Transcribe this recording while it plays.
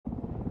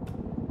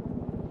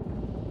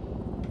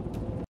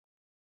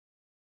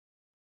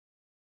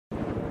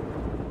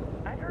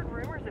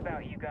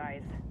about you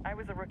guys. I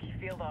was a rookie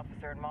field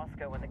officer in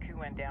Moscow when the coup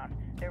went down.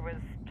 There was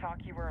talk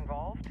you were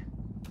involved?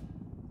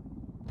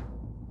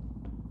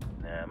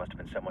 Nah, it must have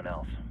been someone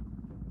else.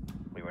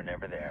 We were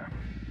never there.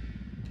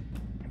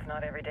 It's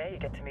not every day you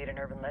get to meet an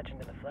urban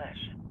legend in the flesh.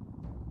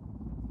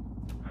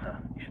 Huh,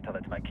 you should tell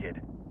that to my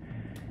kid.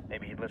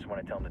 Maybe he'd listen when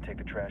I tell him to take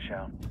the trash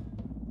out.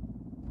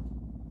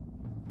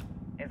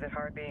 Is it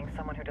hard being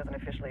someone who doesn't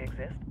officially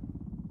exist?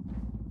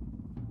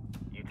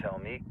 You tell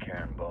me,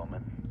 Karen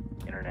Bowman,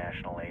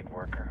 international aid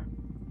worker.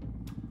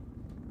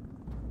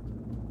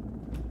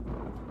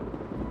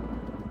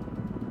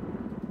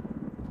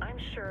 I'm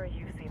sure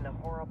you've seen the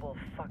horrible,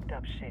 fucked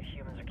up shit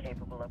humans are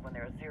capable of when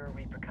there are zero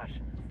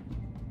repercussions.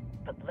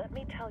 But let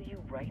me tell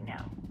you right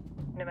now,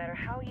 no matter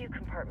how you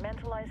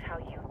compartmentalize, how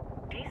you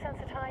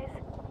desensitize,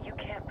 you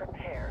can't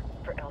prepare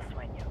for El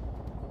Sueño.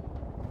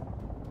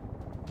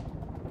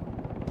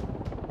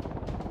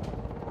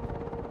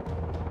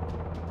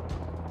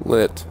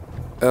 Lit.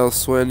 El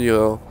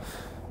Sueño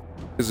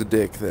is a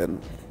dick, then.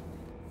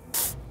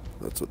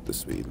 That's what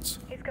this means.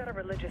 He's got a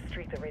religious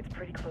streak that rates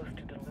pretty close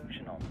to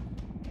delusional.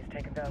 He's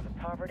taken vows of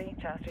poverty,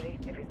 chastity.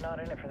 If he's not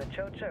in it for the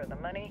chocha or the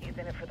money, he's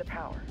in it for the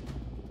power.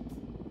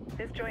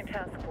 This joint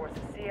task force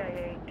is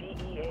CIA,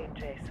 DEA, and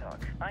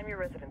JSOC. I'm your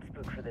resident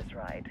spook for this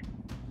ride.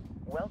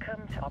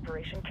 Welcome to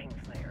Operation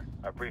Kingslayer.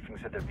 Our briefing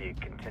said there'd be a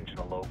contingent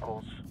of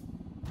locals.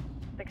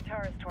 The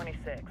Qatar is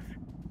 26.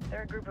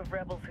 They're a group of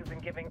rebels who've been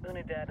giving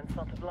Unidad and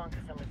Santa Blanca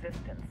some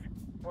resistance.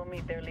 We'll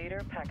meet their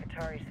leader,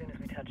 Pakatari, as soon as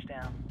we touch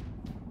down.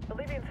 The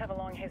Libyans have a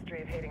long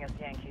history of hating us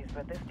Yankees,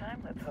 but this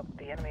time, let's hope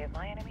the enemy of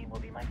my enemy will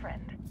be my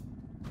friend.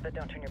 But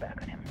don't turn your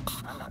back on him.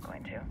 I'm not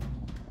going to.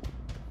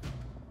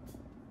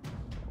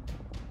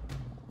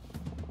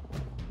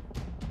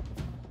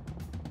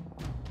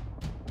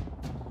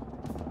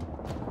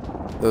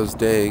 Those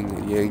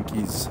dang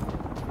Yankees.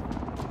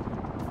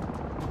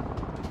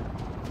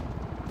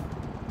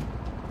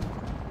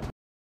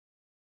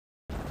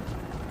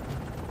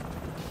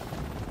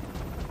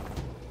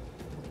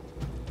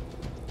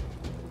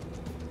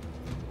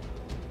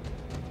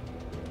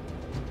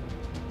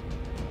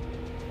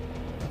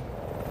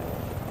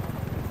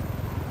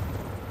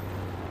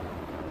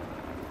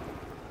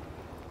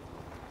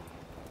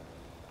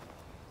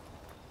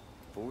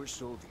 Four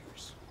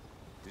soldiers.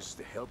 This is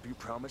the help you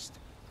promised?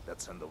 That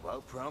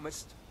Sandoval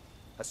promised?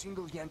 A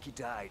single Yankee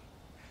died,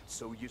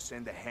 so you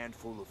send a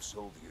handful of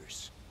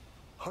soldiers.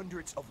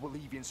 Hundreds of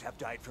Bolivians have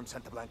died from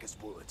Santa Blanca's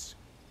bullets.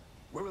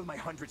 Where will my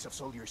hundreds of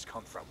soldiers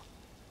come from?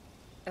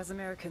 As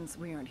Americans,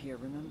 we aren't here,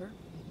 remember?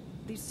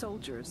 These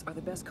soldiers are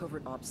the best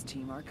covert ops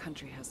team our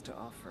country has to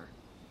offer.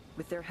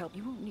 With their help,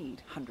 you won't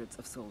need hundreds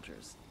of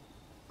soldiers.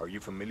 Are you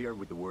familiar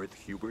with the word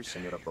Huber,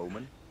 Senora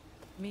Bowman?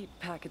 Meet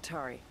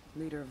Pakatari,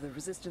 leader of the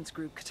resistance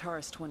group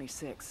Qatar's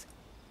 26.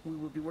 We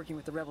will be working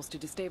with the rebels to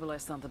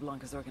destabilize Santa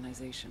Blanca's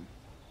organization.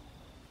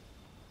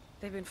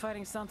 They've been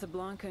fighting Santa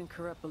Blanca and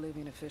corrupt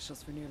Bolivian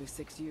officials for nearly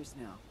 6 years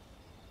now.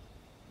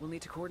 We'll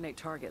need to coordinate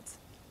targets.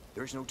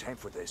 There's no time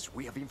for this.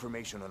 We have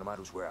information on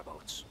Amaru's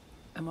whereabouts.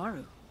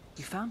 Amaru?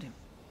 You found him?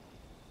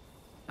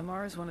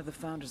 Amaru is one of the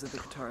founders of the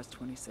Qatar's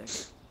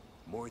 26.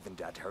 More than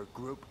that, her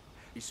group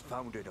is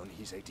founded on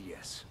his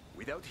ideas.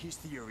 Without his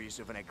theories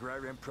of an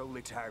agrarian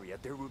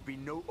proletariat, there would be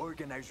no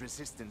organized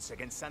resistance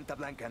against Santa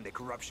Blanca and the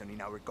corruption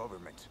in our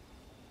government.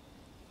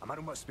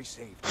 Amaru must be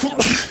saved.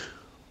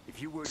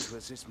 If you were to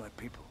assist my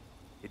people,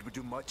 it would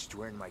do much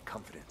to earn my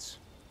confidence.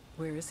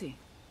 Where is he?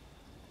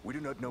 We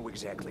do not know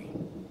exactly.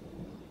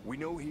 We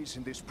know he's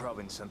in this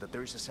province and that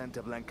there's a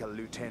Santa Blanca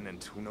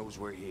lieutenant who knows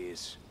where he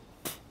is.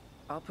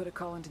 I'll put a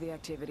call into the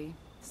activity,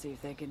 see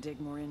if they can dig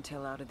more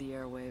intel out of the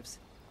airwaves.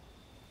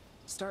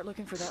 Start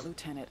looking for that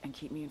lieutenant and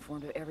keep me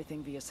informed of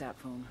everything via sat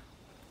phone.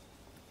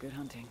 Good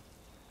hunting.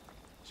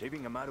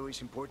 Saving Amaru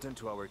is important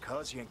to our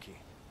cause, Yankee.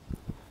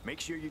 Make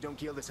sure you don't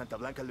kill the Santa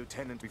Blanca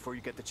lieutenant before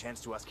you get the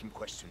chance to ask him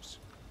questions.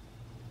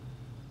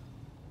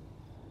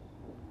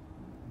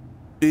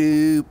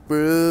 Doop,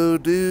 bro,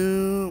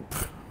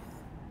 doop.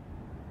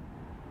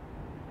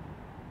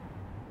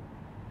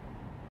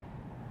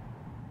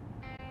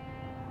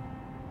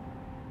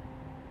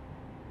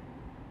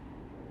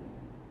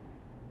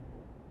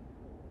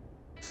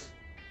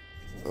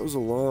 That was a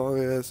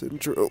long ass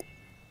intro.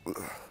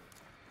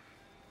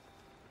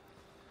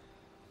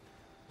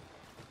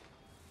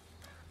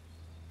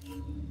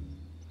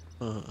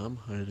 I'm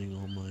hiding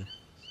all my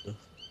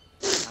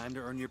stuff. Time to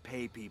earn your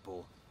pay,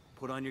 people.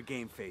 Put on your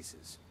game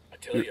faces. I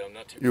tell you, I'm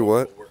not too You're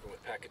what? comfortable working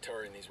with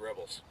Pakatari and these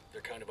rebels.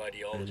 Their kind of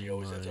ideology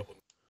always ends up with...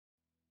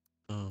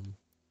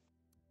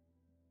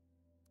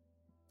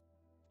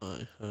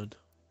 My head.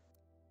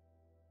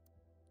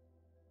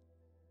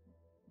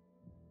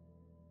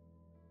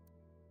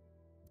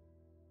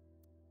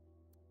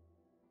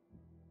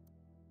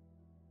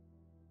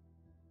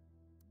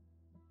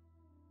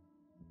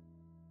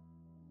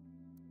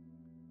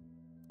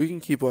 We can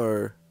keep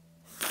our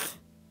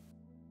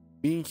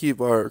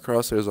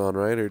crosshairs on,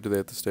 right? Or do they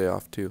have to stay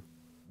off too?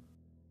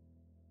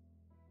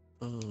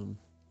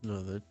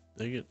 No,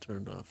 they get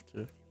turned off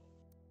too.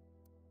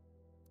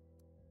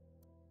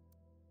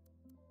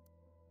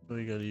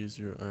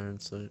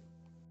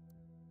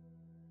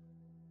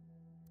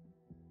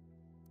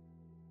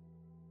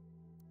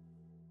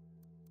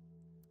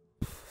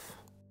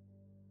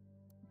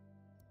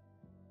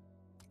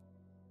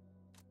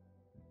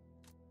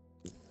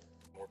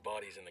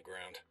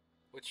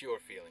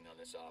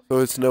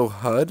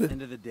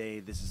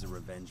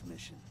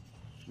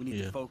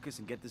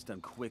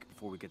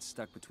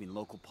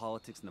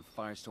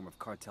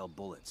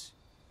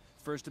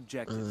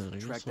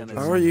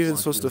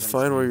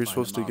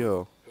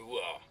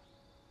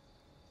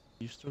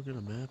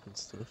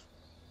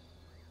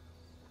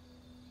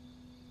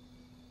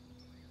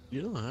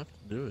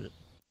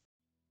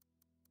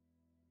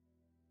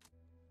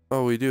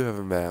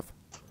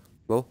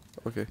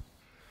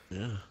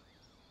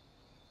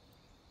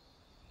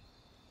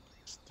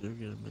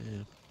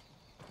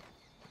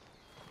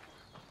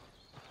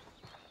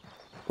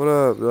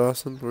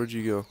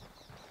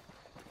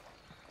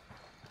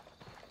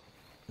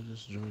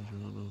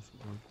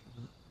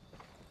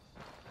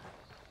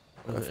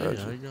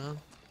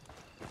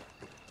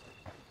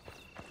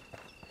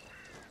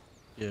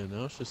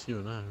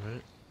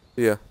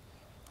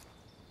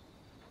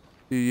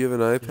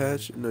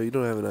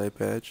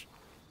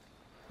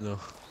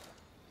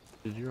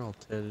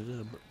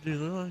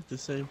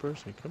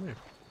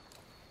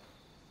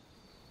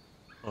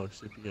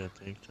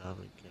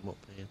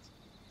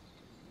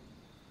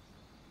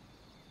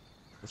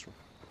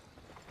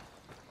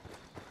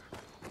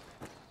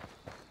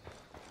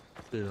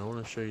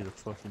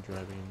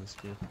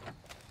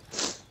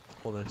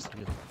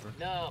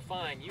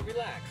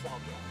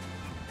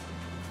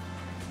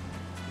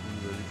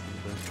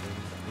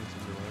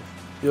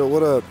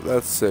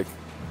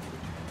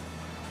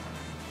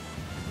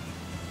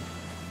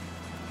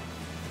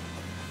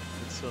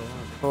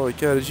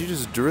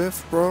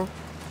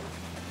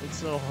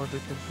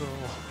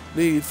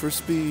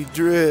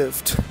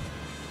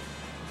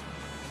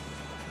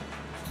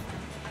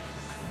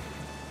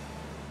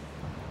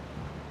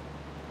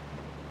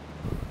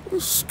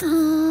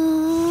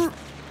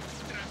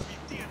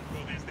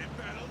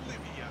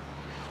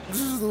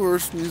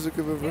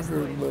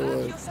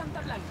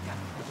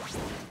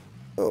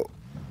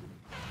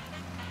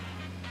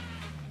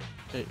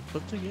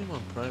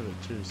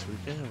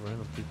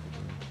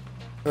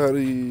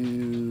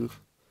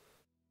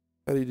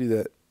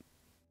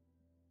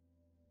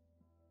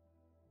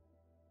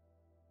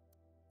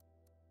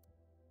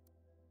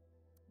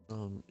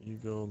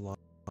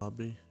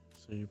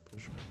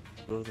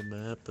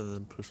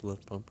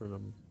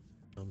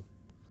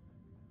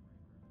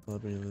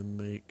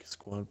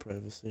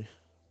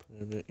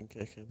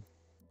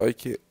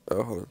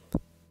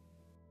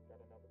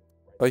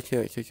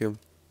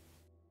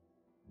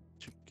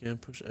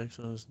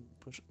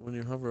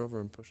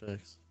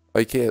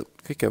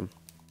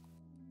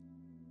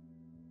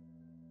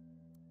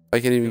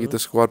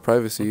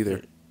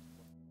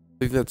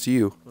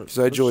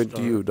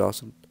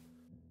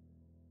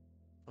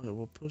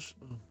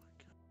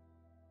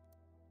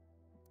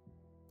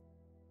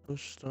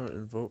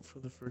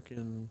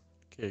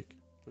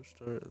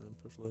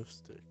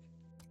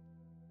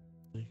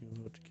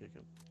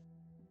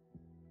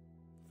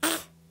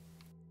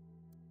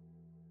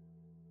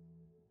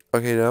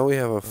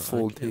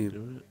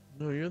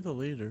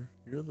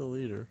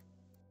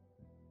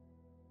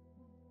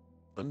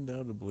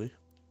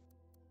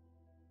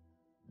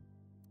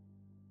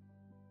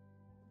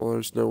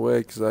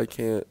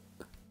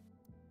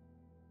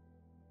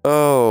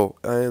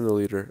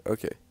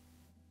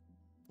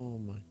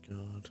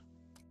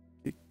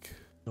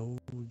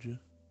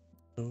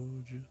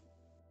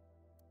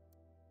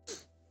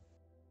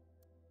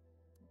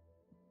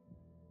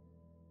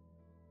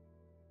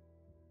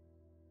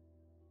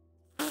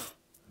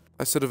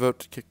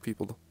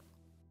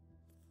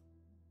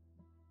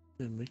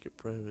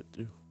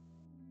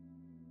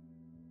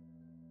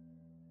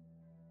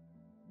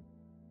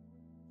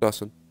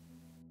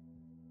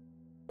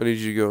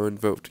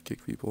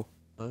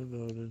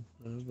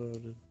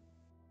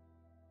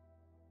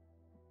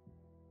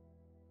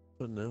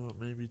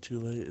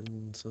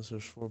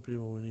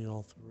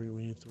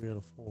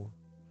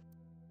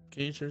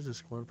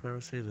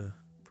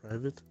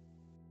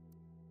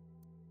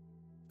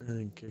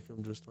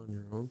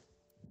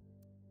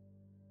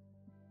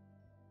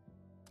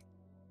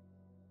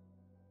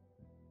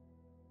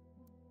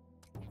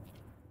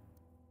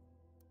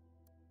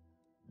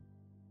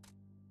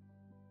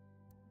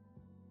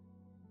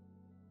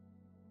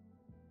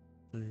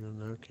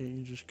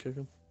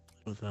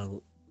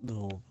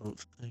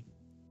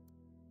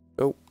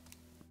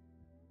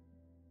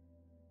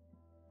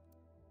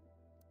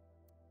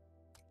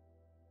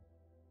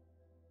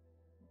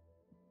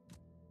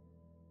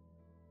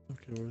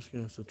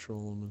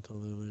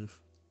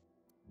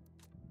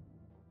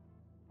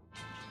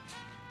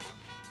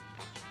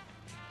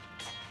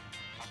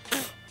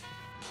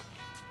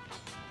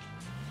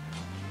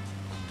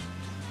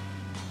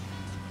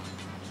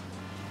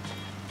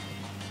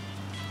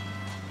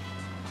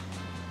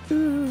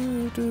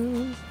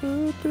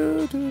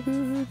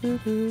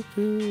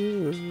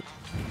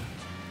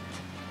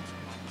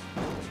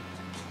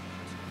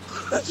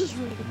 I just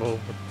ran him over.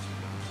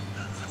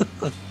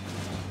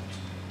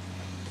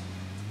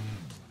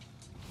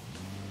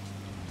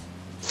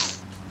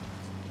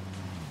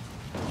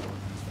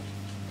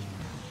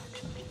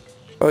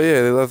 Oh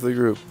yeah, they left the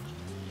group.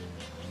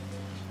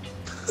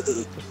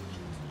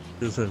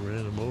 Just I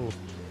ran him over.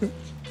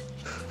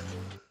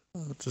 I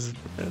just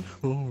ran him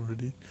over,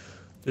 dude.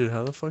 Dude,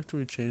 how the fuck do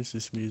we change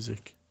this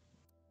music?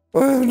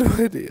 I have no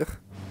idea.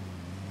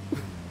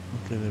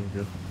 Okay, there we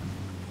go.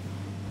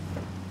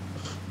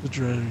 The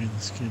driving in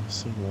this game is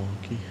so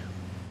wonky.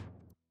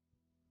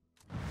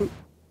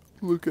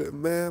 Look at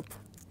map.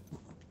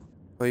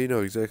 Oh, you know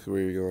exactly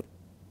where you're going.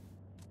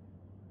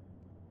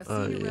 A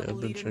senior yeah, rebel I've been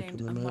leader checking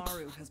named the maps.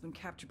 Amaru has been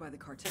captured by the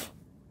cartel.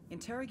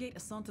 Interrogate a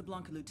Santa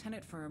Blanca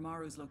lieutenant for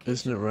Amaru's location.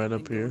 Isn't it right up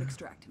and go and here?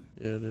 extract him.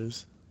 Yeah, it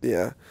is.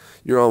 Yeah,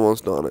 you're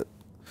almost on it.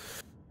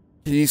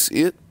 Can you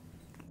see it?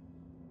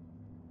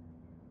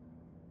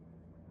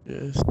 Yeah,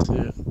 I see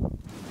it.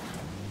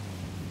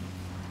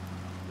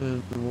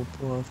 And we'll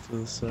pull off to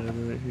the side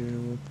right here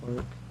and we'll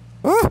park.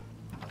 Ah!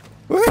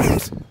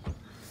 Wait!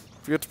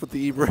 Forgot to put the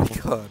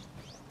e-brake on.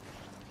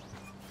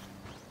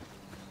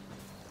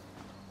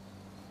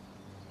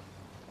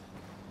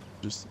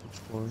 Just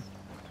exploring.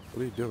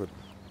 What are you doing?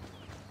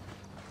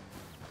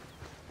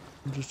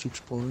 I'm just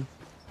exploring.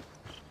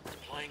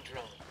 Flying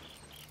drone.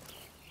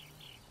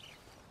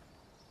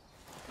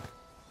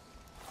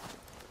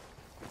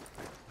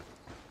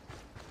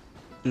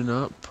 Do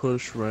not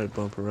push right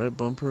bumper. Right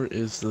bumper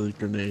is the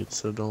grenade,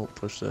 so don't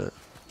push that.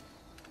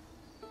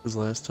 Because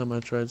last time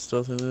I tried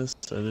stealthing this,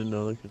 I didn't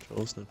know the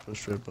controls and I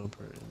pushed right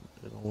bumper and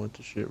it all went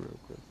to shit real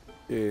quick.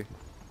 Yeah.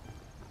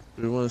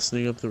 Do we want to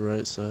sneak up the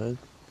right side?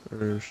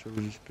 Or should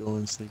we just go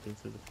and sneak in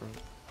through the front?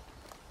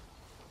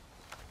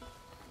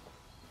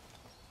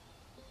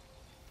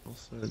 I'll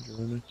start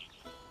joining.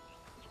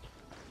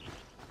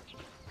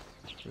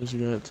 There's a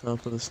guy at the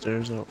top of the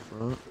stairs out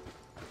front.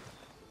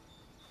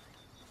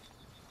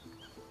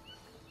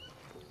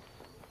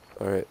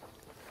 Alright.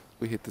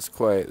 We hit this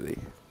quietly.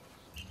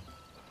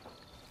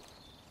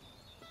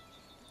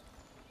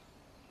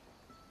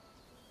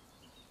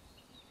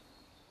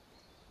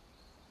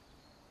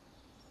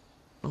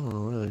 I don't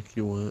know where the heck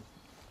you went.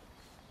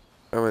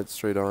 I went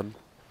straight on.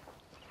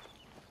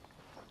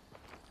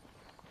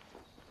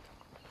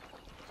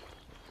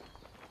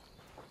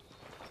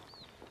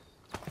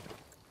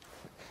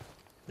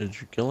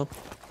 Did you kill him?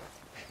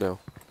 No.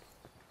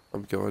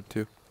 I'm going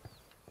to.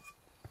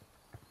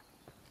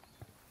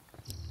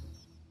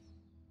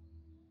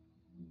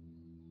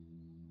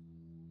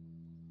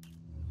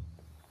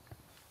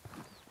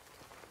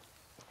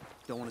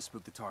 Don't want to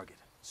spook the target.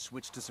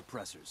 Switch to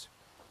suppressors.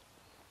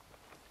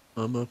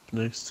 I'm up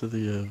next to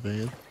the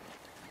van.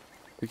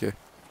 Okay.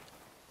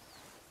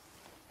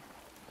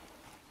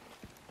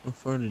 How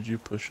far did you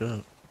push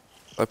up?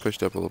 I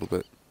pushed up a little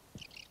bit.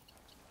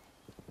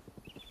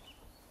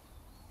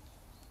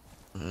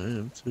 I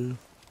am too.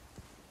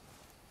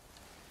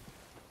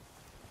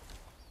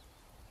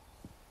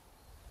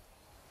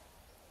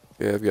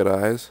 Yeah, I've got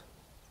eyes.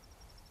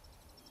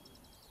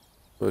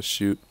 Let's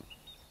shoot.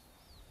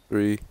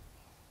 3,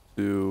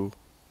 2,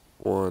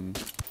 1.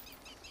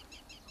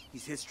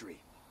 He's history.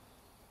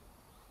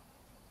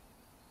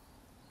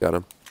 Got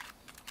him.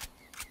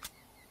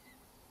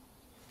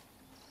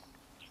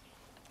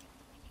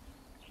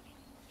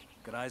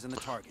 Got eyes on the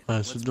target.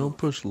 Alright, so Let's don't move.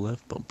 push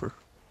left bumper.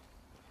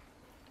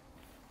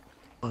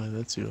 Alright,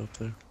 that's you up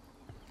there.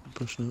 I'm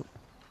pushing up.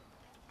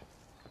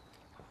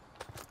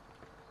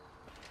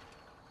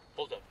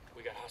 Hold up.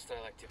 We got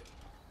hostile activity.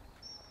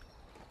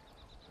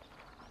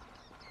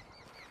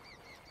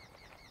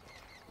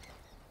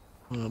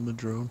 I'm a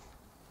drone.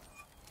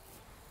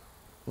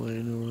 Well,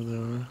 you know where they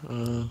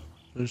are.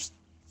 There's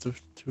two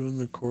in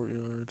the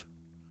courtyard.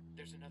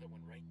 There's another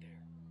one right there.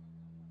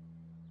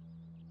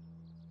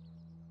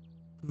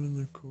 Two in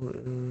the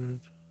courtyard.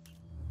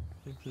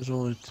 I think there's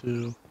only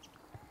two.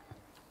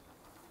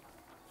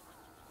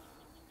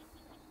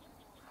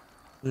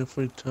 If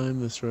we time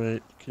this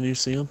right, can you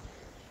see them?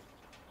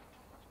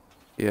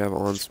 Yeah,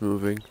 Vaughn's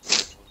moving.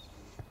 Okay,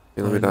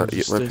 let me Alright, not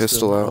just get my stay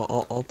pistol still.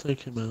 out. I'll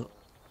take him out.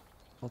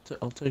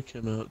 I'll take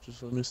him out.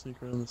 Just let me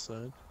sneak around the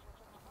side.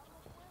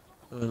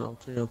 And then I'll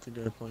take out the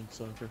guy playing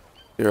soccer.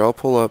 Here, I'll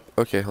pull up.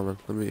 Okay, hold on.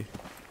 Let me.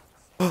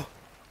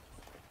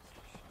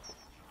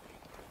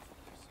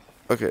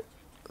 Okay.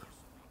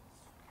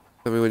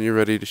 Tell me when you're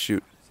ready to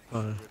shoot.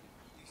 Alright.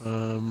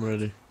 I'm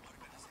ready.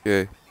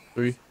 Okay.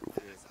 3,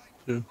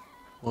 2,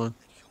 1.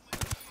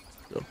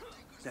 Go.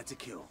 That's a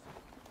kill.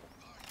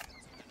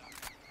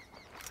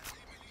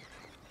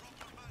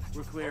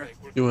 We're clear.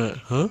 You went,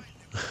 huh?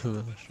 And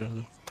then I shot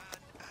him.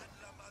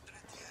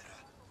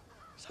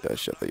 Yeah, I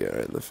shot the guy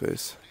right in the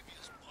face.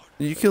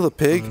 Did you kill a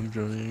pig? I'm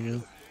droning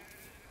again.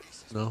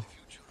 No.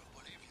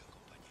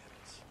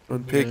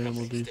 One How pig.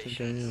 animal do you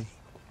think I am?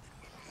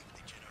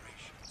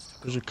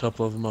 There's a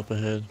couple of them up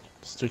ahead.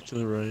 Stick to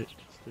the right.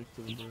 Stick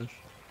to the bush.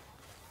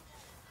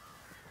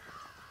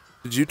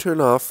 Did you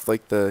turn off,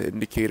 like, the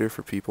indicator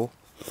for people?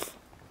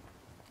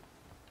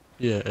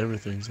 Yeah,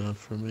 everything's off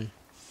for me.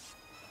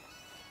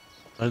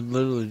 I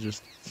literally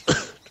just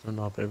turned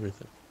off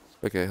everything.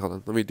 Okay, hold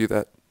on. Let me do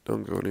that.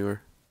 Don't go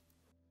anywhere.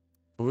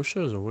 I wish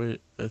there was a way.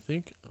 I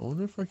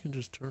wonder if I can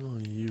just turn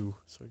on you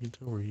so I can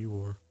tell where you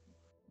are.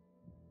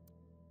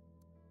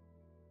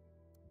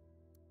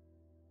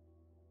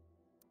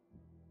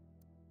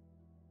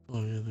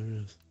 Oh yeah,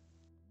 there is.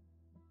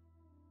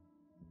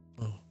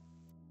 Oh.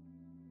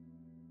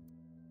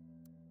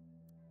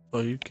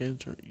 Oh, you can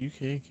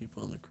keep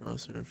on the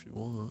crosshair if you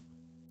want.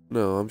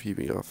 No, I'm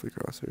keeping off the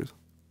crosshairs.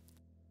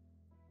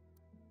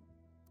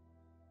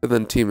 And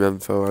then team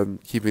info, I'm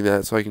keeping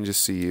that so I can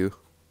just see you.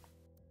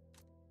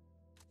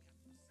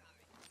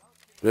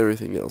 And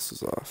everything else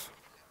is off.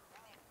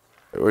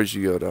 Where'd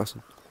you go,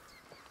 Dawson?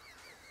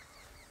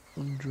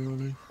 I'm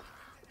droning.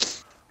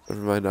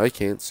 Never mind, I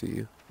can't see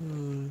you.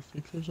 I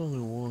think there's only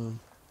one.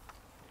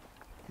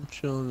 I'm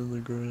chilling in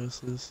the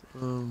grasses.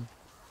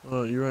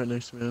 Oh, you're right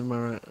next to me. On my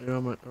right. You're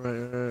on my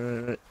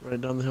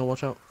right down the hill.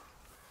 Watch out.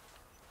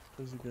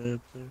 There's a guy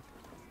up there.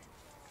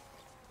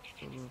 I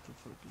don't know what the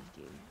fuck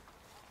he's doing.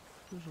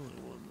 There's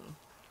only one though.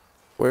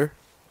 Where?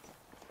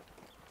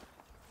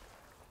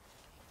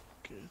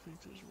 Okay, I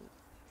think there's one.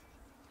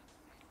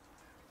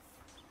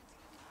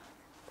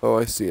 Oh,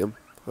 I see him.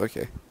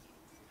 Okay.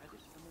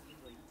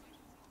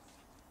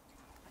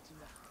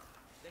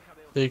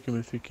 Take him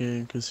if you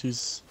can, because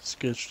he's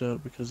sketched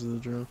out because of the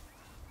drone.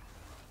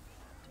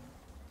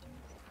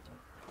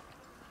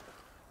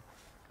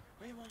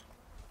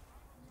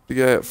 The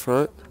guy up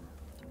front?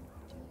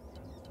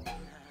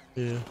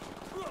 Yeah.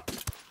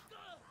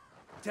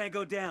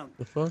 Tango down.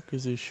 The fuck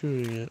is he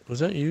shooting at? Was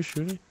that you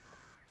shooting?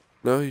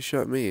 No, he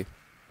shot me.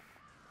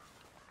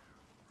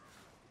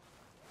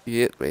 He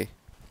hit me.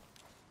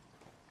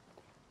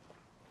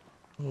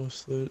 Oh,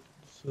 so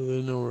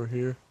they know we're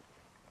here.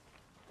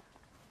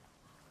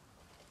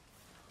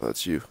 Oh,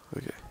 that's you.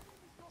 Okay.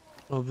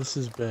 Oh, this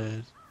is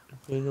bad.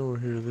 If they know we're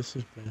here, this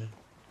is bad.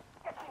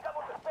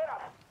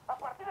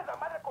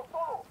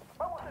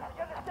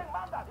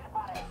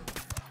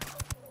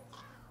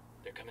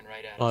 They're coming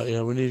right at us. Oh,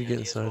 yeah, we need to get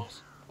Ideas, inside.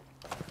 boss?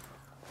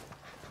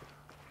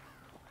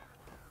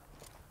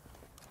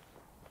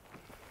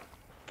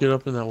 Get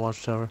up in that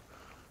watchtower.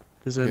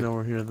 Because they Okay. know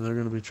we're here, they're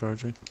going to be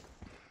charging.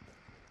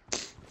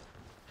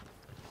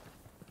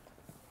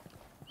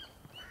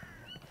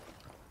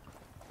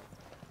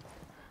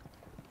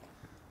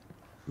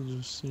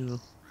 Just, you know,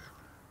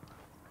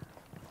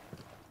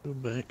 go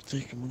back,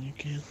 take them when you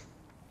can.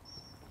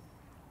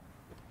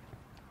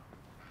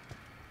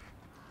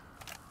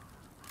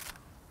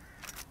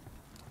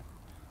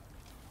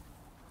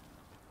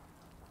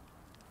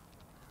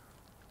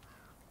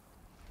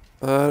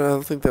 I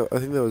don't think that. I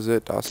think that was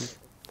it, Dawson.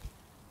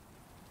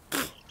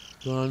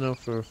 Well, I know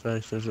for a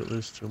fact there's at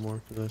least two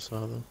more because I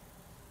saw them.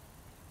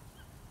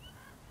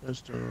 I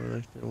just don't know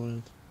where they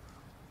went.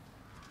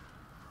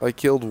 I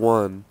killed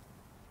one.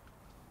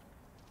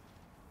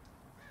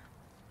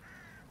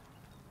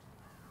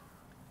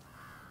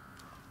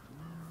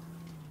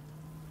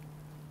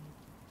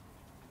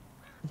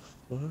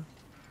 What?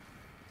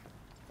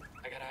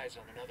 I got eyes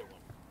on another one.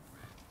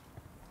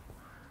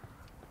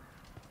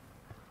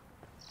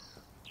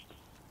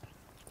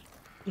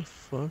 The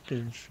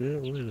fucking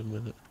shit? Wait a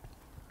minute.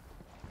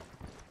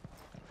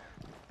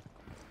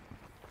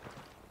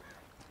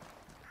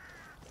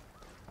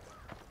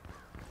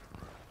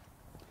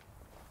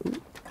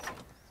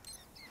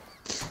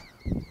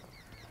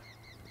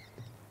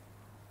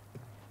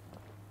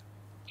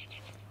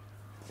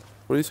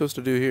 What are you supposed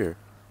to do here?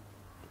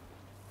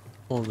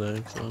 Hold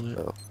X on it.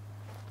 Oh.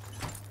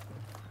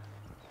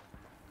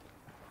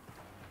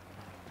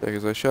 Yeah,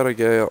 because I shot a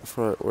guy out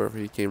front wherever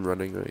he came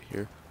running right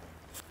here.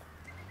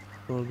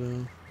 Hold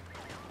down.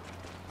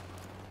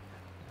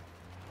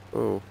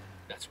 Oh.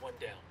 That's one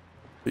down.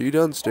 Are you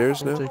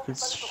downstairs I'm now? taking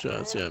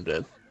shots. Yeah, I'm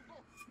dead.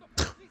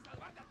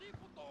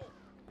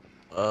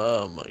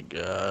 Oh my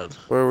god.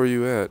 Where were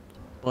you at?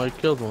 Well, I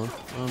killed one.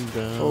 I'm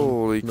down.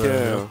 Holy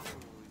cow.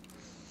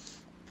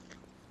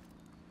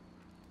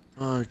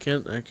 Oh, I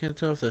can't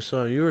tell if they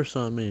saw you or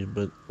saw me,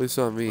 but They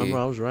saw me. remember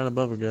I was right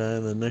above a guy,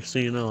 and the next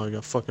thing you know, I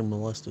got fucking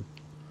molested.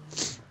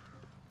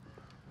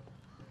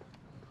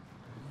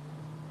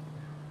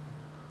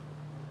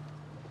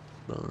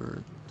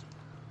 Darn.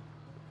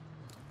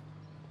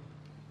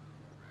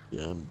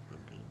 Yeah, I'm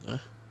gonna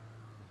die.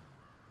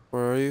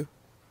 Where are you?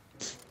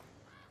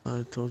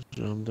 I told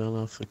you I'm down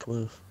off the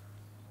cliff.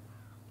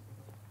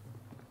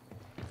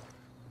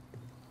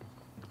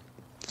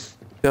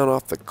 Down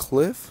off the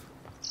cliff?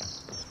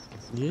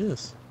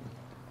 Yes.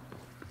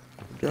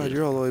 God,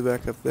 you're all the way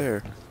back up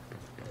there.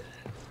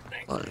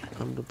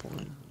 I'm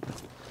deploying.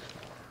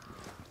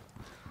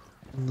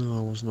 No,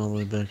 I wasn't all the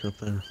way back up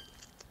there.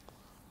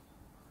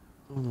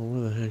 I don't know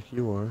where the heck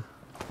you are.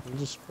 I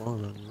just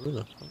spawned on you. Where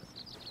the fuck?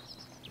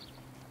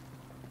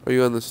 Are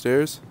you on the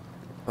stairs?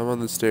 I'm on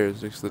the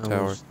stairs next to the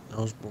tower.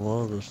 I was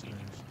below the stairs.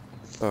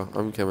 Oh,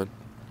 I'm coming.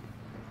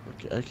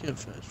 Okay, I can't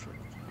fast travel.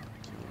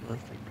 So I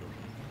have to go back.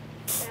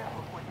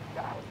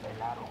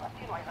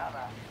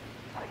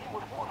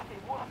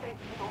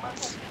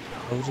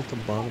 I was at the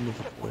bottom of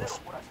the cliff.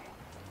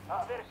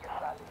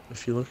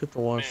 If you look at the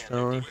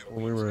watchtower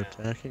when we were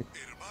attacking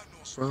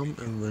from,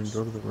 and then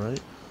go to the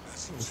right.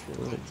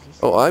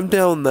 Oh, I'm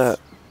down that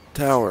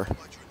tower.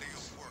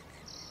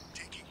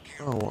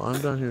 Oh, well,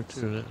 I'm down here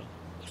too now.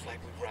 Looks like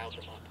we've riled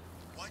them up.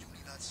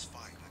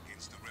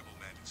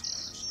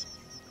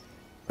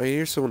 I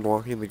hear someone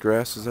walking in the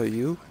grass. Is that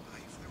you?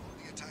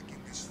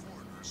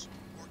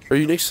 Are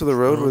you next to the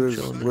road where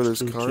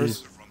there's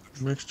cars?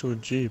 Next to a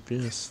Jeep,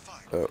 yes.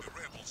 Oh.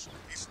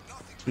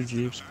 2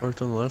 Jeeps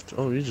parked on the left.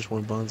 Oh, you just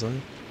went bonsai.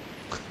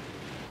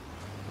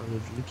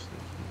 Other Jeeps.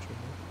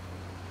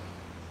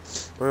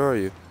 Where are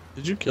you?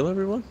 Did you kill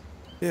everyone?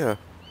 Yeah.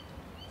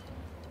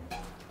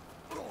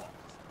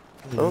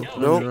 Oh,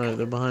 no. You're right,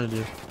 they're behind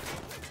you.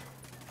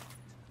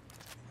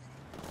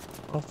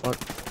 Oh, fuck.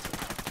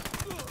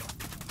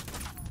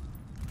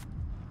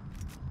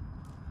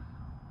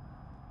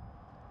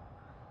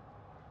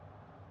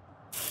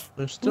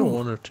 There's still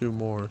 1 or 2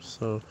 more,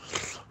 so...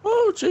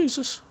 Oh,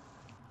 Jesus!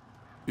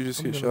 You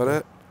just get shot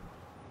at?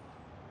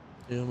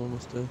 Yeah, I'm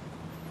almost dead.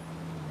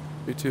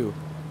 Me too.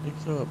 I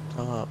think they're up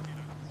top.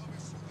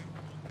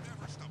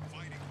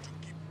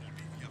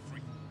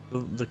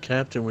 The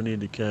captain we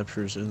need to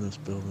capture is in this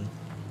building.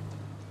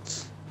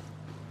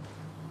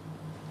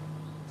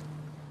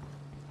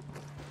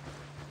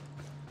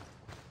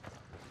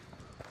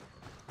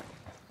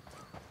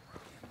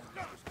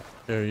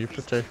 Here, you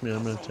protect me,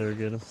 I'm gonna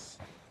interrogate him.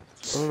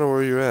 I don't know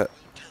where you're at.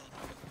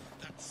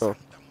 Oh.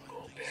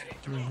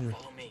 Right here.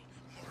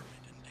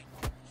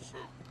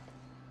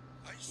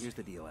 Here's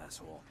the deal,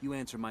 asshole. You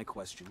answer my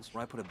questions,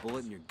 or I put a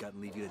bullet in your gut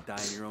and leave you to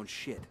die in your own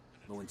shit.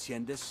 ¿Lo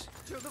entiendes?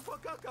 Chill the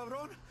fuck out,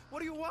 cabron. What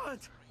do you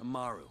want?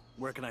 Amaru,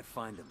 where can I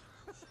find him?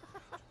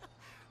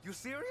 You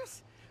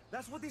serious?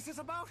 That's what this is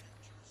about?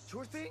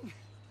 Sure thing.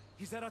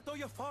 He's at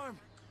Atoya farm.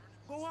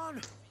 Go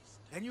on.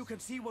 Then you can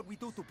see what we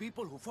do to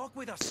people who fuck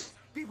with us.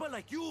 People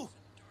like you.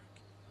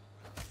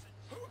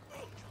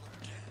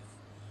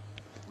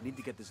 We need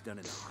to get this done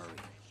in a hurry.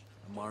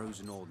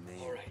 Amaru's an old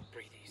name. All right,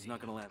 breathe easy. He's not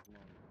gonna last long.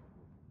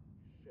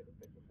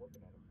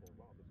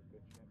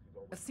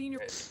 A senior...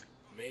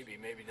 Maybe,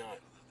 maybe not.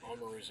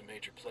 Amaru's a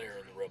major player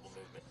in the rebel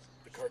movement.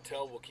 The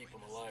cartel will keep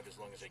him alive as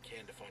long as they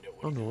can to find out I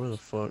what don't know he where the knows.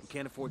 fuck. We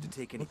can't afford to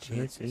take any What the heck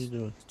chances. are you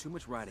doing? There's too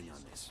much riding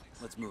on this.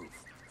 Let's move.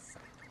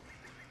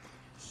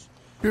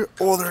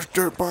 Oh, there's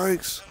dirt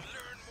bikes.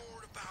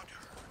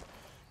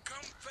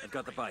 I've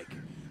got the bike.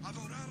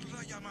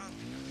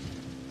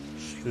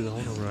 Dude, I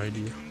wanna ride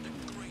you.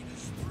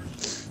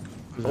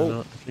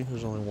 I think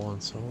there's only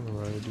one, so I wanna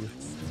ride you.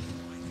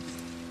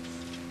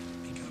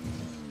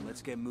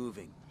 Let's get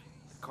moving.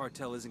 The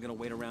cartel isn't gonna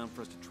wait around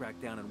for us to track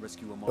down and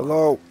rescue Amaru.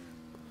 Hello.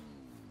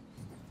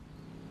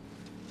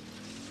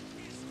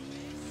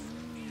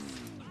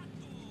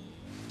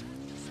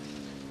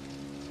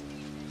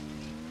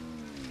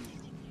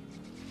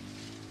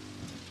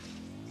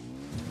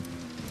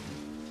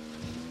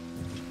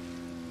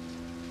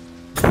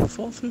 Did you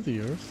fall through the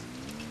earth?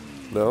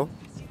 No.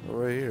 I'm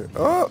right here.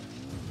 Oh!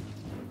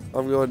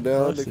 I'm going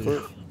down the see.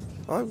 cliff.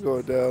 I'm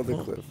going down the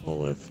cliff.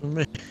 Away from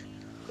me.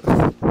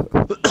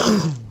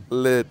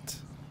 Lit.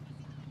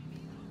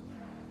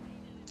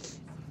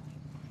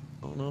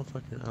 I don't know if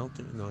I can. I don't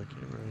think. No, I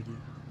can't ride you.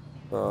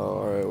 Oh,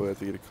 alright. We have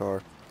to get a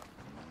car.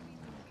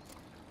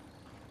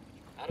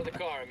 Out of the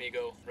car,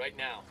 amigo, right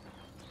now.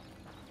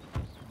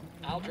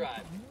 I'll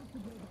drive.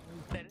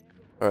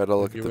 Alright,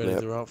 I'll look Get at the ready,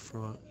 map. they're out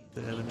front.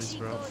 The enemies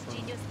are out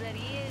front.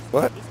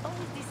 What?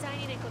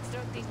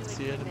 It's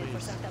the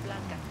enemies.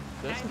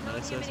 That's a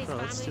nice ass car.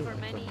 Let's do it.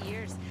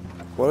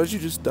 Why did you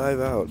just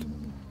dive out?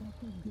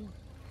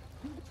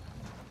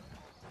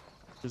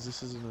 Because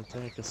this is an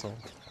attack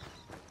assault.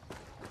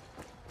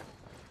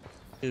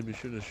 Hey, be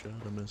sure to shot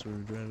him as we were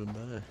driving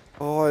by.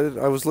 Oh,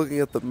 I was looking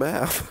at the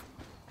map.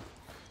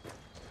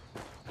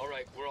 All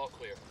right, we're all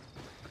clear.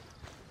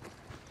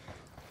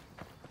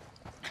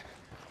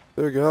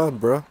 They're gone,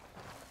 bro.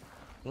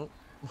 Oh,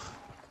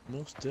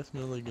 most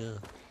definitely gone.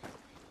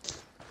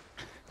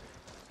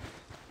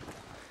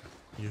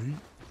 Yeet.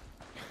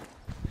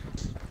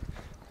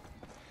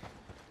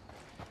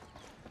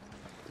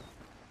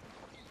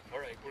 All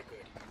right, we're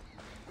good.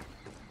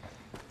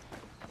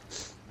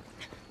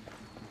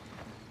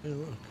 Hey,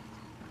 look.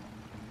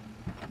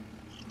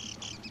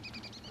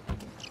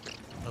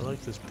 I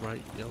like this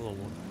bright yellow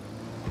one.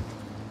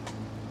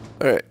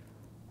 Alright.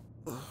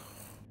 Do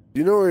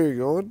you know where you're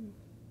going?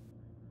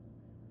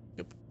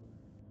 Yep.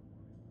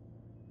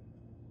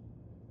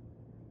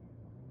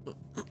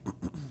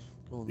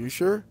 You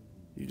sure?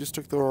 You just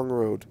took the wrong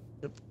road.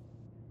 Yep.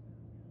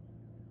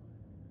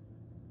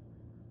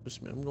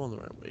 Just me, I'm going the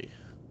right way.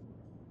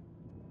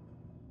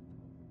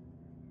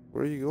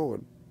 Where are you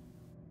going?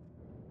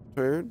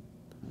 Turn?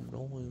 I'm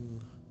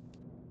going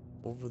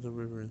over the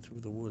river and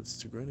through the woods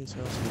to Granny's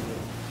house we go.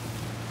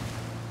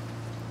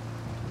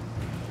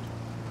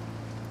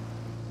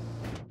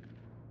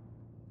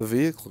 The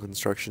vehicle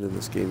construction in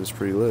this game is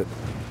pretty lit.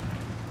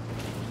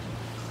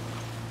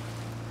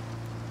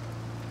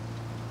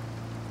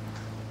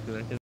 Did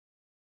I get...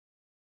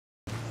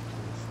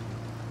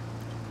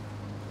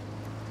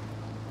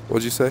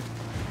 What'd you say?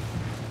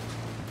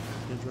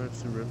 They drive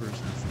through rivers and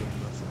feel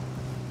nothing.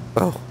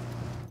 Oh.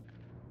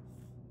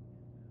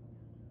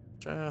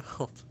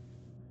 Child.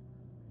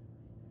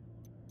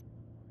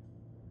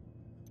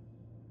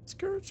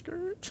 Skirt,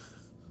 skirt.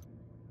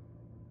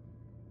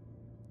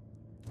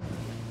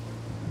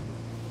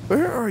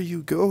 Where are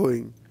you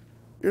going?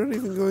 You're not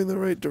even going the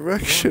right To the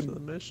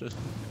direction. mission.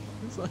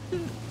 It's like, I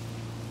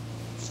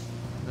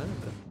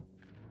don't know.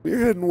 You're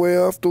heading way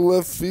off to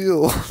left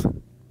field.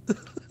 We're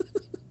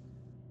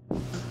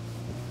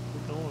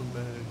going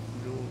back.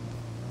 We're going.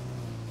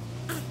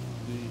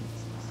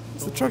 Please.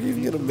 Is the truck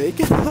even gonna make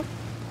it up?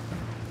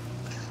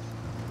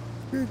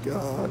 Good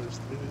God.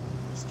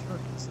 This truck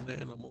is an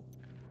animal.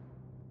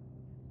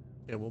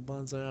 Yeah, we'll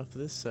bonsai off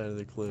this side of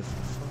the cliff.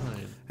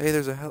 Fine. Hey,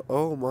 there's a hell.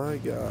 Oh my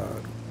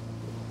God.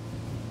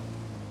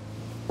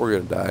 We're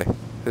gonna die.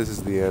 This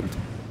is the end.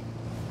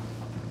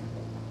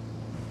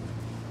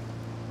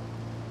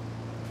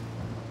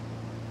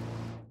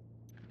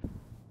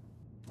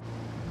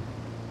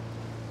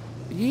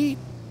 Yeet.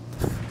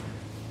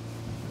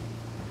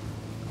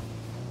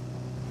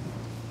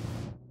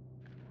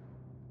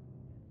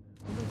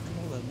 Where did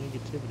all that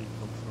negativity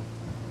come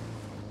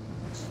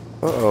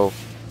from? Uh-oh.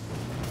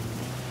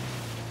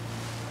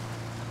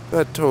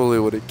 That totally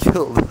would have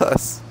killed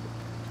us.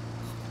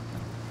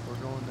 We're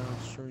going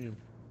downstream.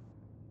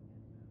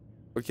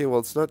 Okay, well,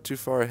 it's not too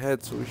far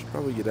ahead, so we should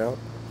probably get out.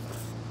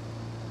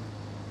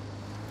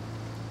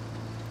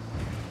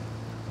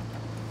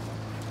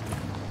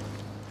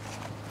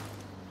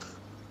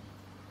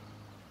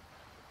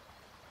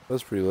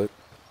 That's pretty lit.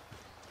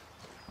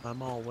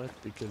 I'm all wet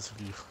because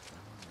of you.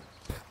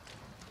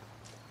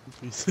 You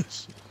piece of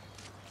shit.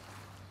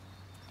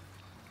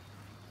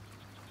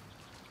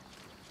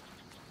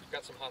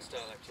 Got some hostile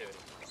activity.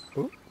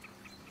 Oh.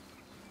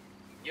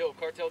 Yo,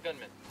 cartel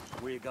gunman.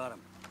 Where you got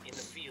him? In the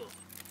field.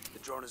 The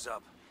drone is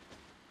up.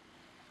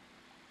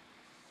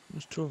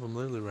 There's two of them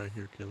literally right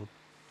here, Caleb.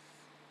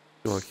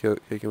 You want to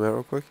kick him out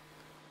real quick?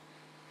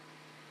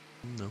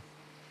 No.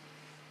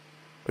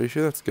 Are you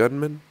sure that's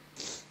gunmen?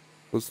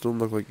 Those don't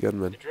look like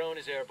gunmen. The drone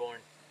is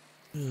airborne.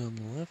 Yeah, on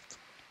the left.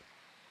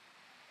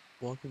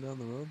 Walking down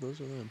the road, those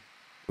are them.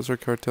 Those are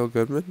cartel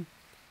gunmen?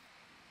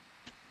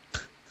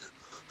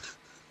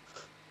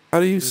 How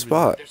do you Maybe.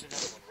 spot? There's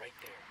another one right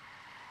there.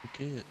 You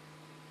can't.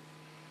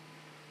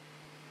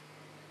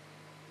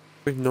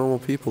 Like normal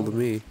people to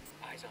me.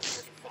 Eyes on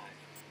target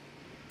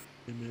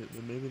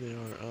 5. Maybe they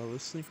are.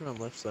 Let's sneak around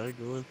left side,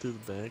 go in through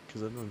the back,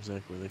 because I know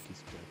exactly where they keep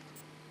back.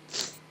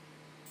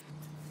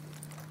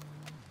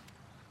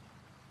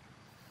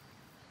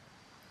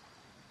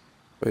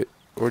 Wait,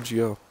 where'd you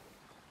go?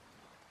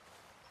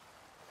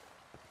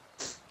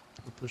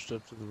 We pushed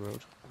up to the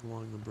road,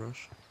 along the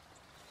brush.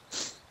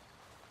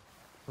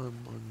 I'm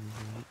on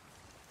your right.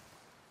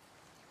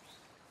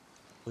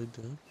 Lay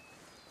down.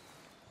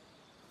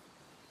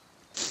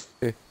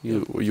 Hey,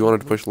 you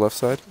wanted to push left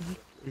side? What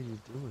are you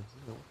doing?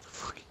 You know, what the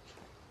fuck?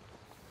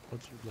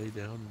 Once you lay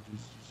down and you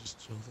just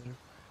chill there.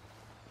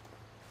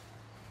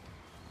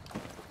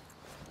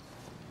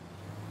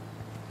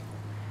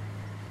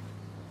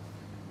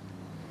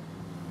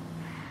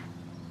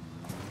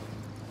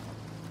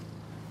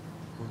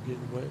 We're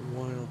getting wet and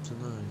wild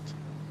tonight.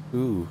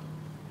 Ooh.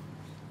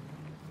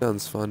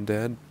 Sounds fun,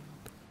 Dad.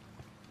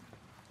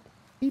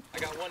 I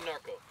got one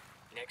narco.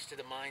 Next to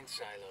the mine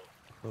silo.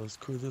 Oh, let's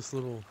clear this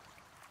little...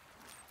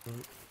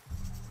 Right.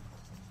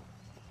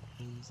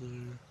 One's there.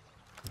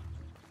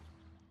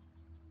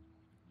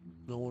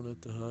 No one at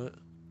the hut.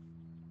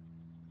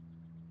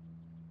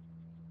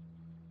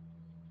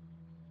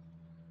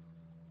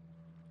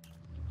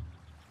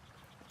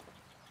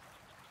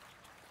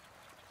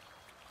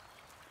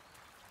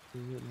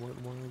 We're getting wet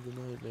and wild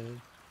tonight,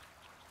 Dad.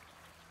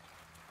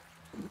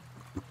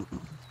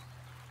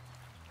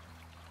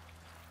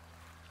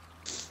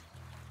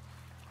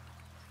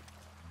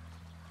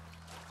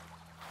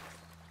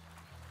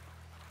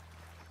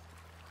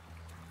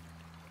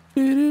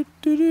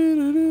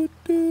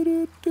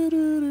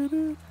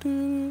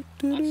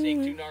 I'm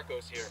seeing 2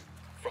 narcos here.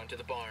 Front of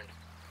the barn.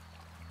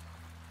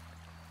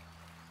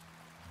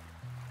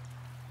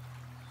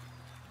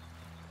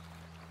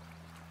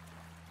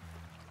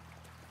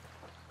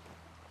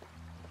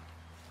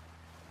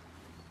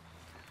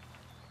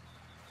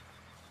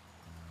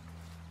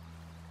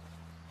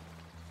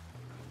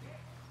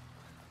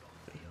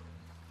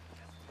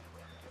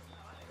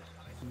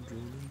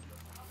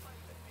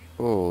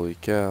 Holy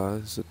cow,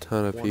 there's a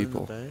ton of One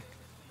people. in the back.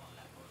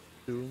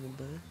 2 in the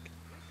back.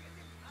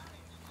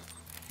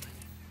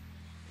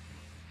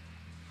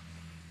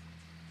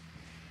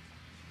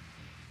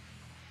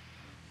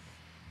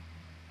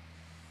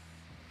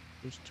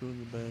 There's 2 in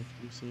the back.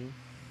 Do you see them?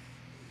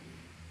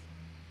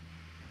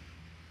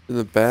 In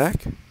the back?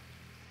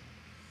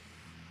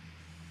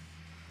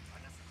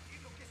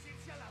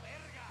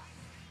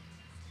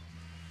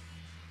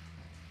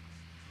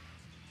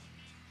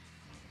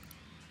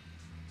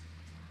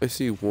 I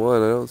see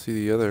one, I don't see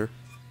the other.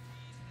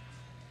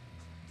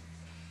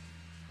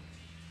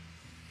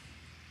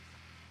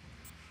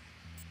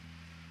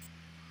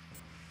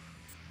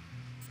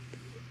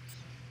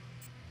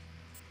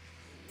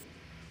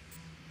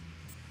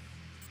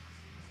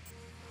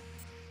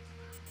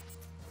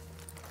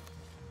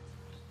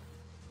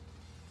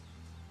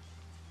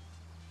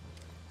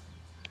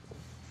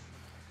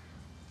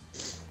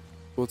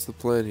 What's the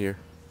plan here?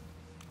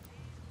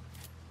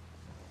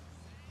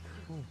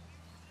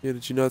 Yeah,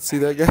 did you not see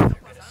that guy?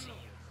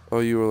 Oh,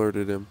 you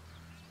alerted him.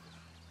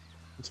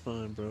 It's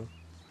fine, bro.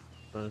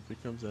 Fine, if he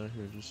comes out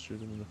here, just shoot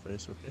him in the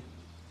face, okay?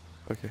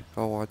 Okay,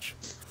 I'll watch.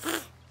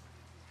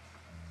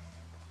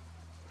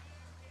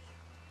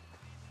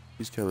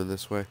 He's coming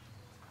this way.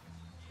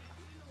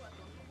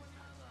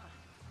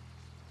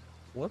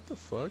 What the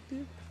fuck,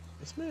 dude?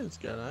 This man's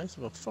got eyes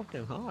of a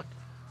fucking hawk.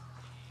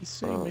 He's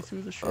seeing me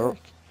through the shark.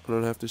 Oh, I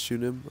don't have to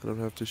shoot him. I don't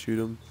have to shoot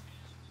him.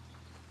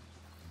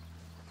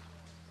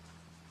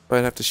 Might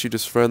have to shoot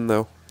his friend,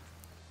 though.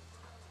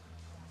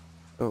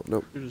 Oh,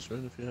 nope. Shoot his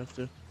friend if you have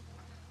to.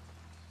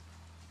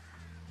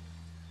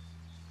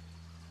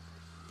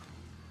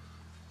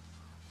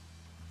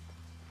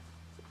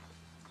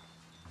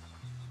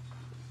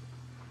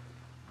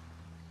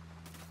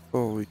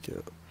 Holy cow.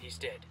 He's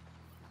dead.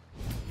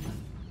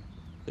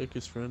 Take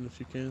his friend if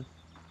you can.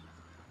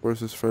 Where's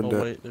his friend Oh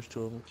at? wait, there's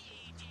two of them.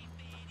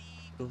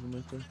 Two of them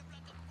right there.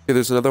 Okay,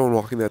 there's another one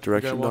walking that The guy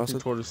direction, walking Dawson.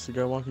 toward us. The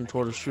guy walking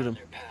toward us. Shoot him.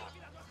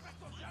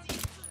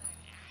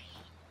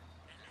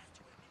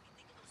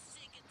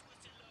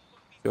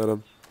 Got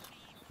him.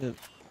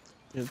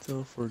 Can't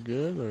tell if we're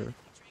good or.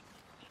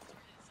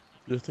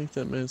 Do you think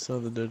that man saw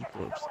the dead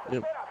corpse?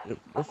 Yep.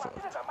 We're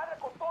fucked.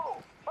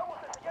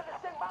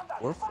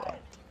 We're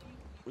fucked.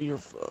 We are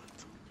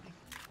fucked.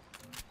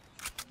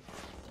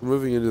 We're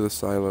moving into the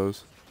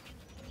silos.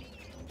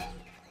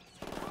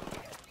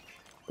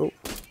 Oh.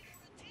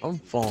 I'm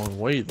falling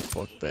way the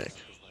fuck back.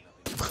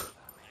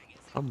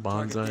 I'm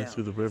bonsaiing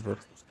through the river.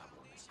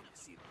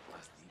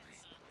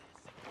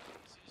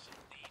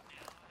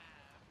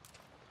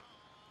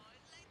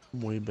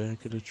 I'm way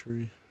back at a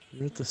tree.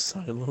 You're at the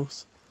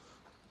silos.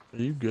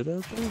 Are you good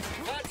out there?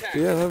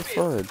 Yeah, I'm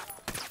fine.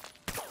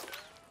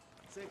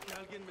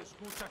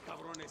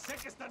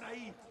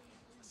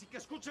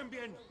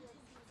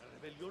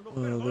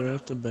 They're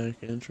at the back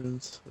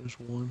entrance. There's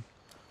one,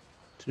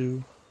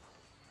 two.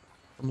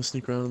 I'm gonna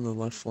sneak around on the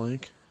left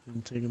flank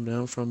and take them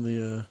down from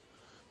the,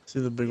 see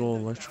the big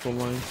old electrical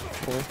line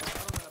pole?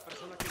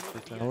 The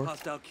tower?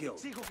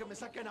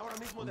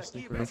 I'm gonna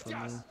sneak around from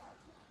there.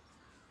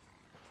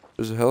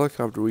 There's a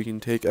helicopter we can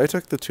take. I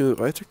took the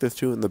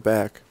two in the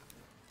back.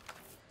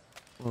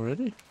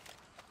 Already?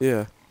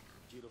 Yeah.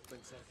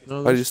 No,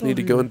 I there's just still need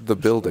to go here. into the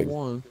There's still building.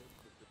 one.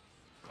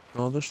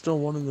 No, there's still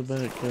one in the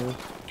back, Caleb.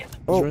 He's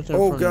Oh, right there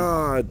in oh front of you.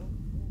 God.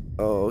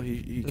 Oh,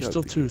 he There's got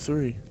still me. 2,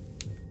 3.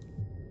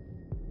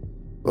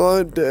 Oh,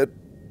 I'm dead.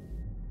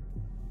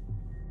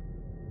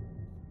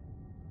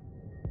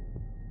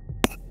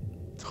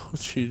 Oh,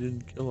 you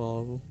didn't kill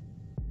all of them.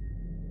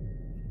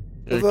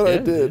 I thought I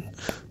Again, did.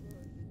 dude.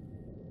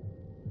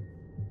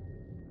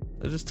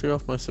 I just took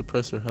off my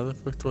suppressor. How the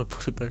fuck do I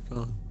put it back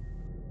on?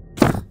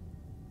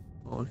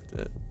 Oh, like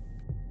that.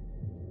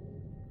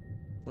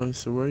 Wait,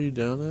 so where are you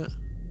down at?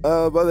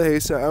 By the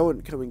haystacks, I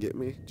wouldn't come and get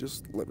me.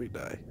 Just let me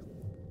die.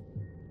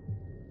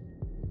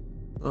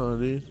 Oh,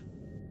 dude.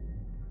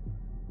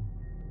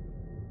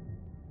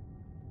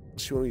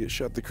 Unless you want to get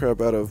shot the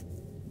crap out of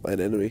by an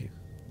enemy.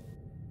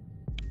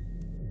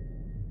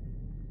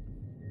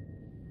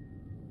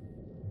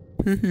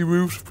 He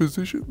moves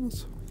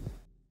positions.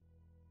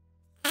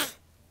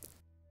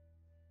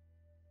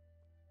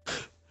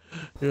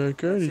 You're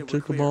like, I already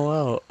took them all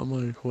out. I'm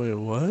like, wait,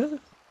 what?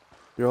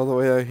 You're all the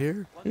way out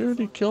here? You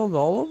already killed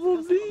all of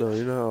them, dude? No,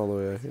 you're not all the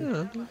way out here.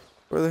 Yeah, dude.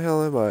 Where the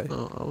hell am I?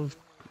 No, I was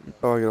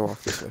Oh, I gotta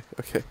walk this way.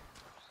 Okay.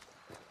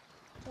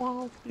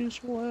 walk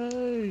this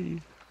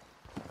way.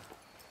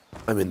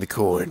 I'm in the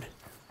corn.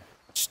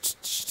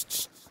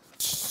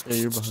 Yeah,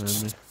 you're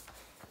behind me.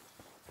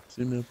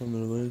 See me up on the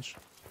ledge?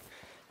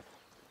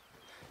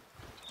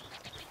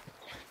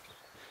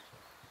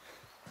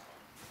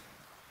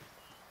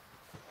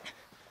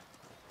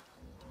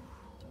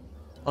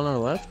 On our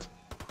left?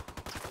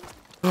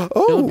 Caleb,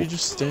 Oh! you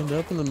just stand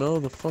up in the middle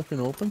of the fucking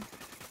open?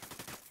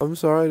 I'm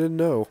sorry, I didn't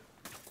know.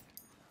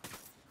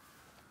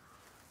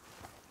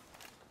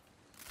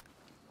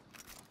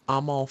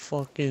 I'm all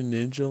fucking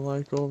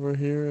ninja-like over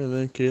here, and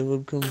then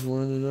Caleb comes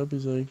running up.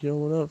 He's like, yo,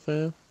 what up,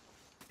 fam?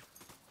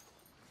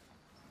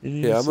 You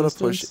need Yeah, I'm gonna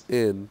push assistance?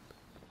 in.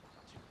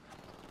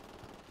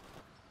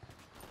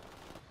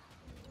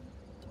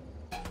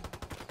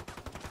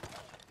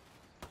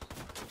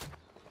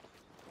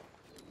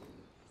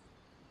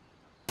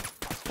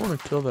 I want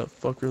to kill that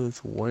fucker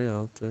that's way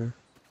out there.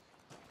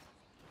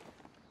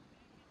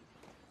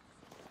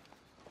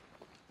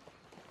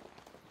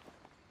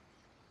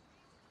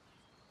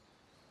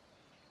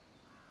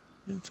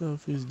 Can't tell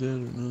if he's dead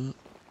or not.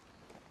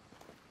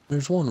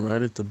 There's one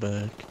right at the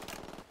back.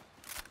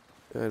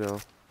 I know.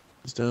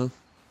 He's down.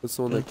 That's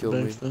the one At that the killed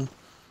me. back's down.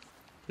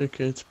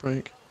 Okay, it's a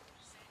prank.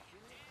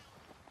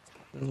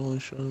 I've only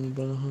shot him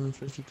about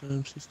 150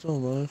 times. He's still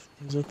alive.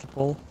 He's at the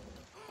pole.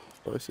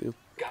 Oh, I see him.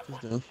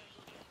 He's down.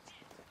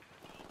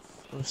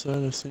 My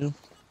side, I see him.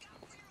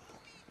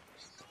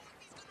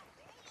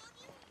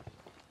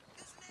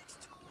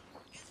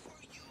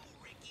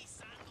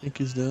 I think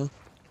he's down.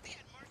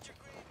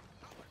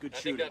 Good I think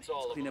shooting. that's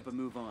all of Clean them. up and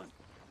move on.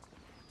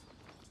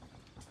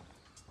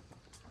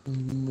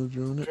 The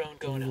drone it. Drone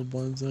going Little up.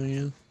 bonsai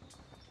in.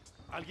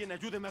 Alguien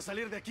ayúdeme a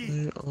salir de aquí.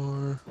 They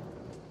are,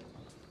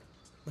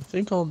 I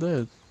think, all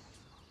dead.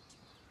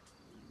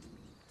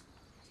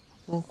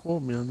 Don't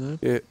quote me on that.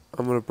 Yeah,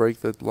 I'm gonna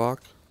break the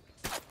lock.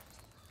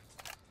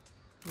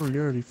 Oh,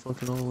 you're already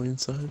fucking all the way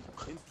inside.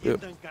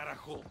 Yep.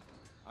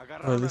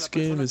 Oh, this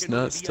game is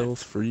not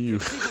stealth for you.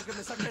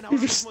 You're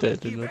just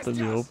standing up in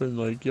the open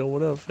like, yo,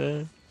 what up,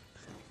 man?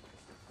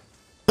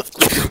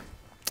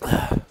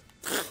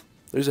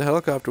 There's a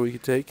helicopter we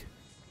could take.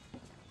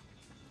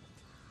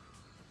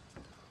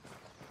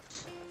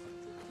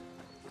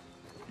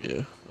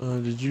 Yeah.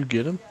 Did you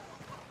get him?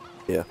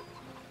 Yeah.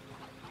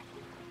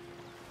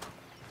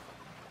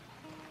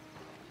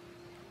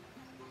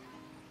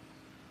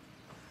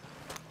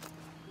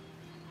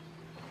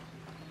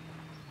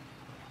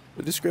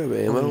 I just grab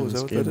ammo, is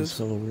that what that is?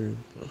 Hella weird,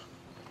 but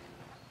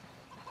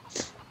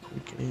we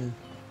can.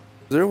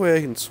 Is there a way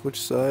I can switch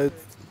sides?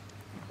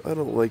 I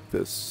don't like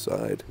this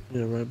side.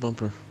 Yeah, right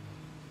bumper.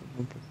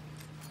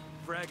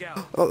 Frag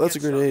out. Oh, that's a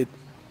grenade.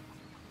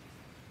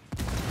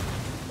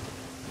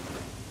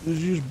 Did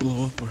you just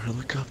blow up our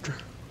helicopter?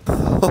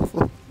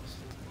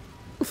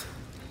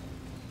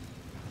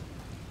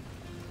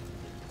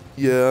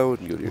 Yeah, I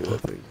wouldn't go near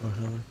that thing. Our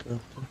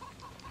helicopter.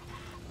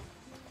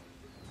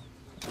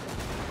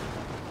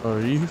 Are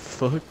you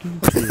fucking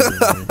kidding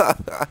me?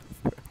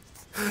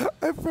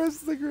 I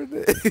pressed the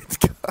grenade.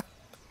 God.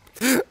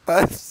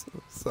 I'm so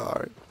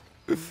sorry.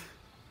 Do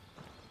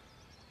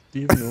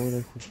you even know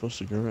where we're supposed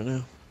to go right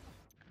now?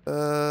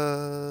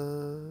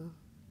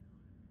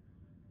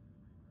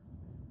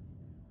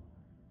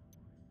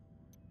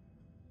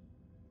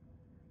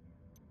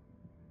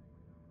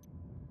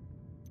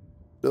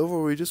 Nova,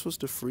 were we just supposed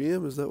to free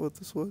him? Is that what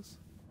this was?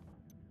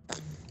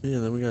 Yeah,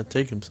 then we gotta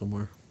take him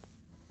somewhere.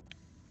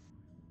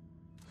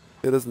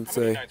 It doesn't How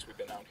many say. nights we've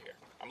been out here?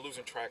 I'm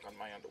losing track on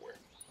my underwear.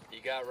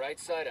 You got right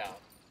side out,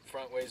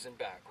 front ways and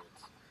backwards.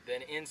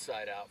 Then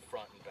inside out,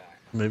 front and back.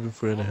 Maybe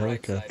if we had a On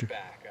right helicopter. side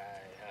back,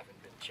 I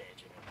haven't been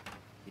changing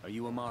it. Are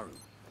you Amaru?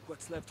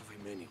 What's left of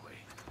him anyway?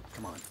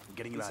 Come on, we're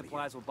getting you These out of here.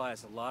 supplies will buy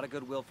us a lot of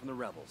goodwill from the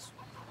rebels.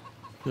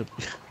 Yep,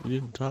 you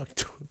didn't talk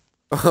to him.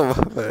 Oh,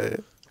 my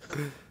bad.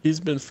 He's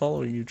been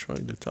following you,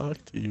 trying to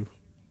talk to you.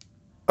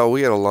 Oh,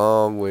 we got a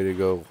long way to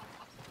go.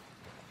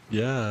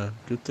 Yeah,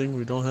 good thing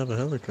we don't have a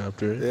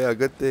helicopter. Eh? Yeah,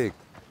 good thing.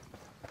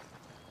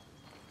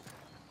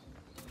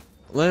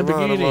 Come on,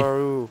 Lamborghini!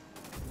 Amaru.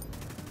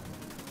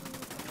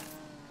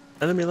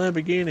 Enemy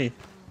Lamborghini!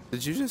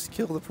 Did you just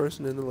kill the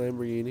person in the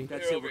Lamborghini?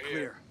 That's Here, it, over we're here.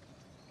 clear.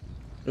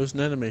 There's an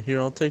enemy. Here,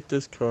 I'll take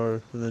this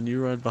car, and then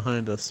you ride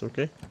behind us,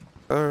 okay?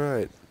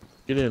 Alright.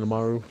 Get in,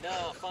 Amaru. No,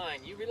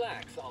 fine, you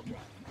relax, I'll drive.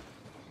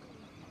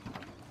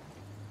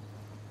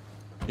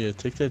 Yeah,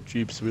 take that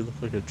Jeep so we look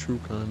like a true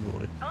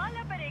convoy.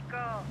 Hola,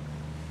 Perico.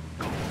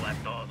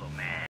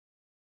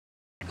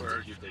 Where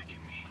are you taking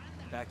me?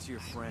 Back to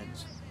your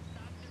friends.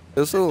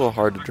 It's a little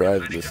hard to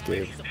drive in this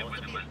game.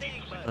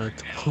 I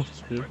told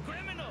you.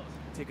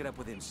 Take it up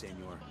with him,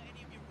 senor.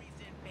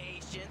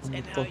 I'm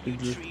a fucking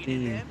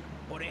drifting.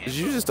 Did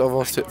you just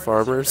almost hit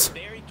farmers?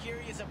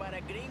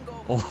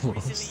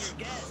 Almost.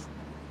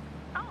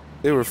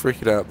 They were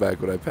freaking out back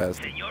when I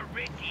passed them.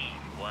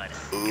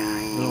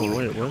 No,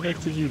 wait, where the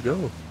heck did you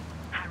go?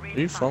 Are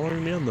you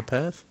following me on the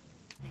path?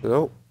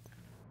 Nope.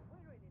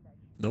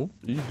 Nope,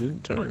 you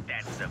didn't turn.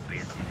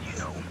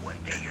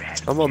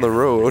 I'm on the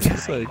road.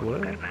 It's like,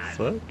 well,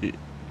 fuck it.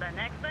 The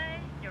next day,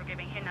 you're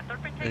giving him a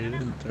Hey, you serpentine.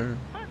 didn't turn.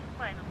 Pues,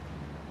 bueno.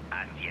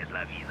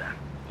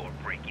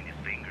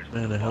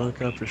 Man, a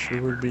helicopter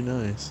sure would be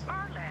nice.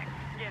 Barlex,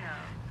 you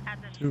know,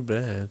 at the Too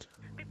bad.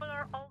 people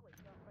are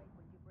always afraid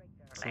when you break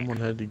their legs. Someone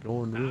had to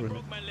go and ruin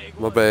it.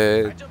 My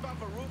bad. I jumped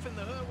off a roof in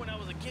the hood when I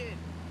was a kid.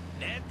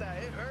 Neta,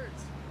 it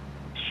hurts.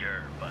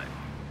 Sure, but,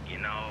 you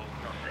know,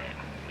 no sé,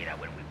 mira,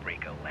 when we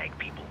break a leg,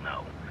 people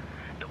know.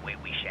 The way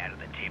we shatter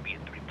the tibia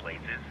in 3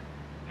 places,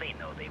 they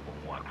know they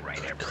won't walk right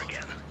ever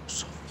again.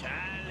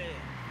 Chale,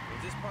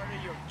 is this part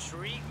of your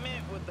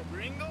treatment with the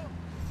gringo?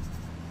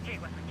 He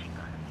was a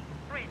chingón.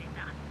 Really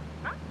not.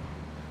 Huh?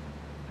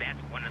 That's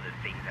one of the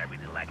things I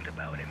really liked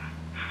about him.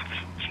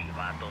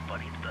 Chivato,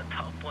 but he's the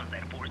tough one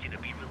that forced you to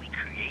be really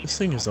creative. This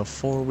thing is a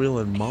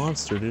four-wheeling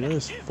monster, dude. It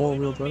is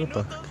four-wheeled right up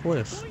a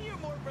cliff. We'll hear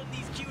more from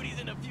these cuties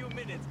in a few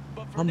minutes,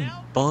 but for I'm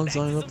now,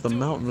 bonsaiing back up to the some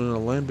mountain in a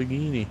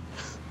Lamborghini.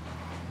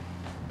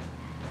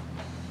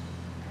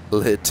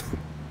 Lit.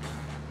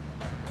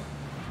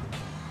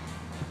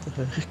 What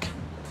the heck?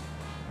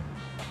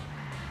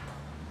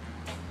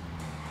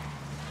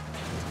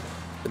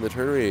 And the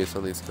turn radius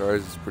on these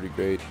cars is pretty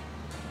great.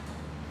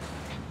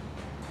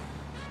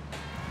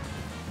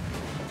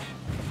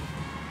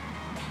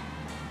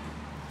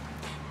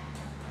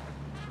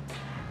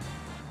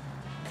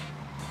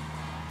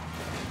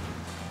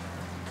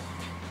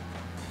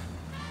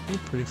 You're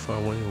pretty far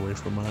away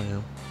from where I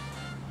am.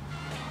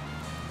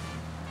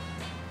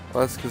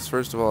 Well, that's because,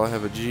 first of all, I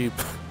have a Jeep.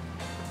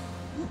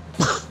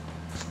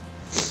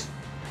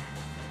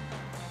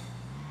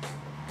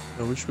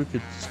 I wish we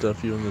could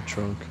stuff you in the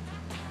trunk.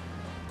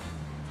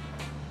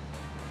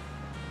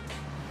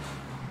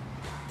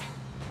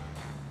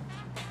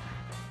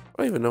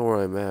 even know where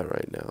I'm at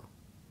right now.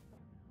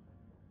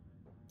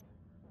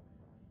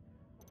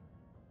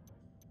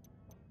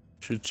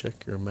 Should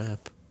check your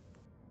map.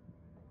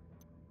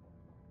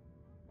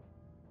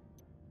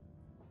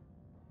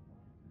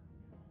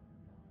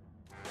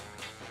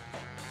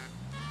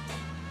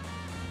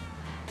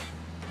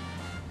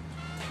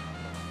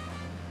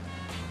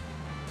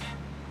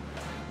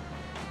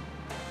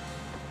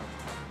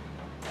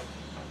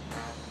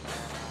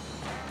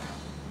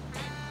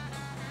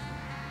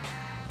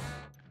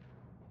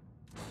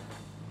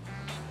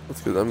 That's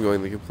because I'm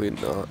going the complete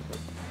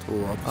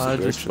total opposite I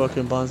direction. just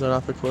fucking bounced out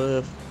off a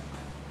cliff.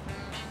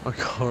 My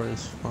car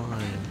is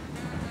fine.